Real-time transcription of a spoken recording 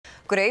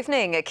Good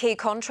evening. A key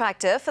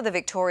contractor for the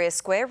Victoria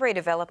Square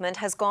redevelopment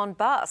has gone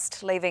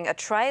bust, leaving a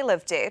trail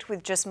of debt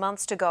with just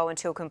months to go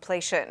until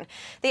completion.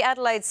 The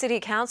Adelaide City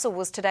Council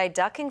was today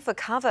ducking for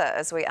cover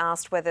as we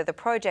asked whether the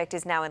project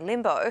is now in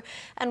limbo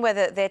and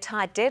whether their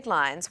tight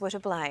deadlines were to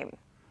blame.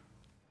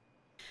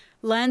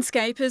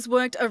 Landscapers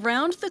worked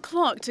around the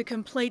clock to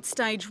complete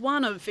stage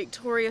 1 of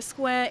Victoria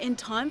Square in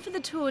time for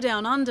the tour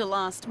down under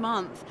last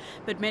month.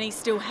 But many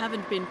still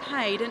haven't been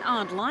paid and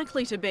aren't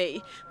likely to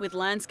be, with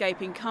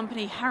landscaping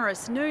company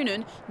Harris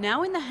Noonan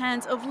now in the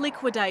hands of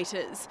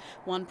liquidators,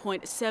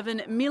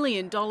 $1.7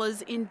 million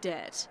in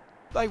debt.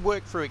 They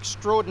worked through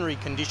extraordinary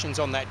conditions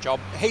on that job,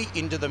 heat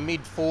into the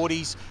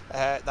mid-40s,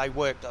 they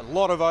worked a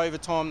lot of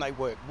overtime, they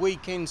worked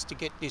weekends to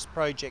get this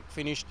project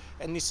finished,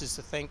 and this is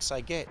the thanks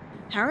they get.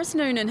 Harris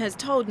Noonan has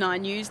told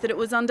 9 News that it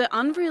was under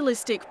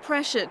unrealistic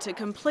pressure to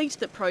complete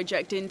the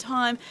project in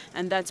time,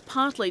 and that's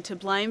partly to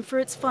blame for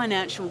its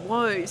financial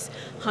woes.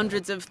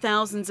 Hundreds of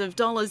thousands of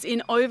dollars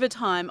in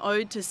overtime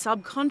owed to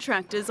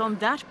subcontractors on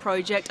that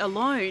project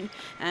alone,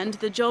 and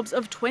the jobs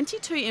of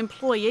 22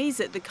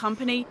 employees at the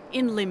company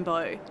in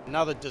limbo.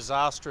 Another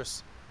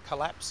disastrous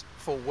collapse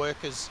for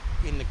workers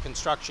in the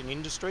construction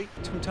industry.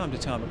 From time to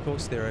time, of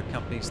course, there are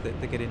companies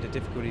that get into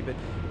difficulty, but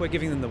we're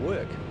giving them the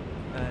work,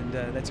 and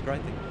that's a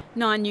great thing.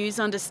 9 News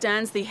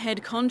understands the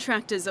head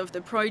contractors of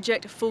the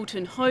project,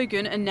 Fulton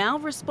Hogan, are now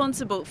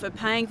responsible for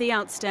paying the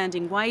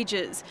outstanding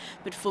wages.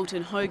 But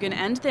Fulton Hogan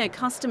and their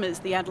customers,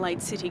 the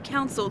Adelaide City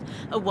Council,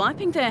 are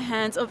wiping their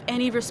hands of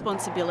any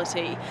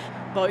responsibility,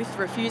 both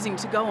refusing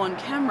to go on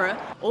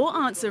camera or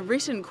answer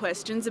written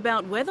questions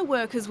about whether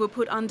workers were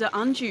put under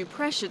undue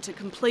pressure to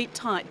complete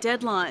tight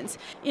deadlines.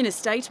 In a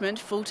statement,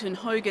 Fulton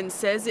Hogan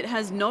says it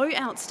has no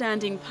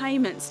outstanding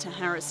payments to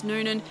Harris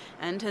Noonan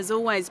and has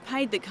always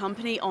paid the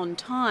company on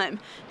time.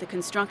 The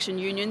construction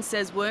union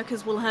says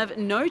workers will have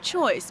no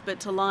choice but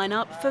to line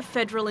up for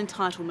federal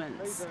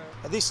entitlements.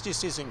 This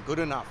just isn't good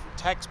enough.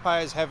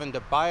 Taxpayers having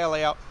to bail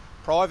out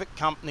private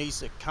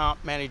companies that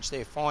can't manage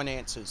their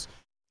finances.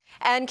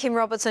 And Kim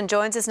Robertson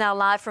joins us now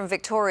live from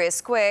Victoria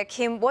Square.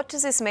 Kim, what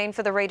does this mean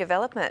for the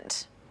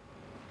redevelopment?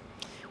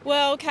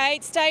 Well,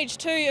 Kate, stage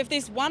 2 of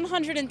this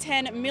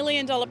 $110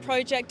 million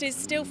project is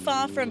still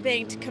far from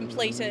being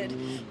completed.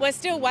 We're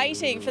still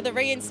waiting for the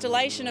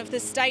reinstallation of the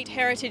state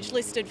heritage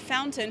listed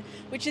fountain,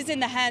 which is in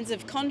the hands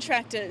of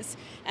contractors.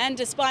 And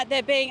despite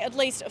there being at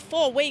least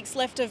 4 weeks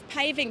left of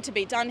paving to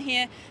be done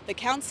here, the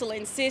council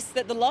insists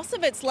that the loss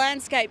of its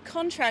landscape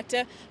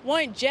contractor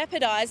won't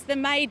jeopardise the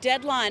May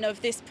deadline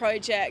of this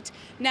project.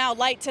 Now,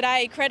 late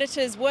today,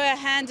 creditors were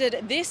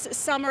handed this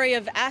summary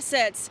of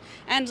assets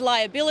and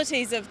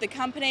liabilities of the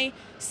company.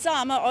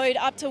 Some are owed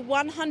up to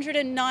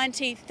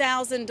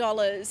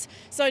 $190,000.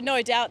 So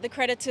no doubt the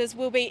creditors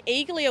will be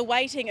eagerly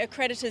awaiting a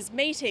creditors'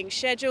 meeting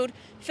scheduled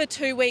for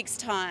 2 weeks'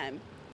 time.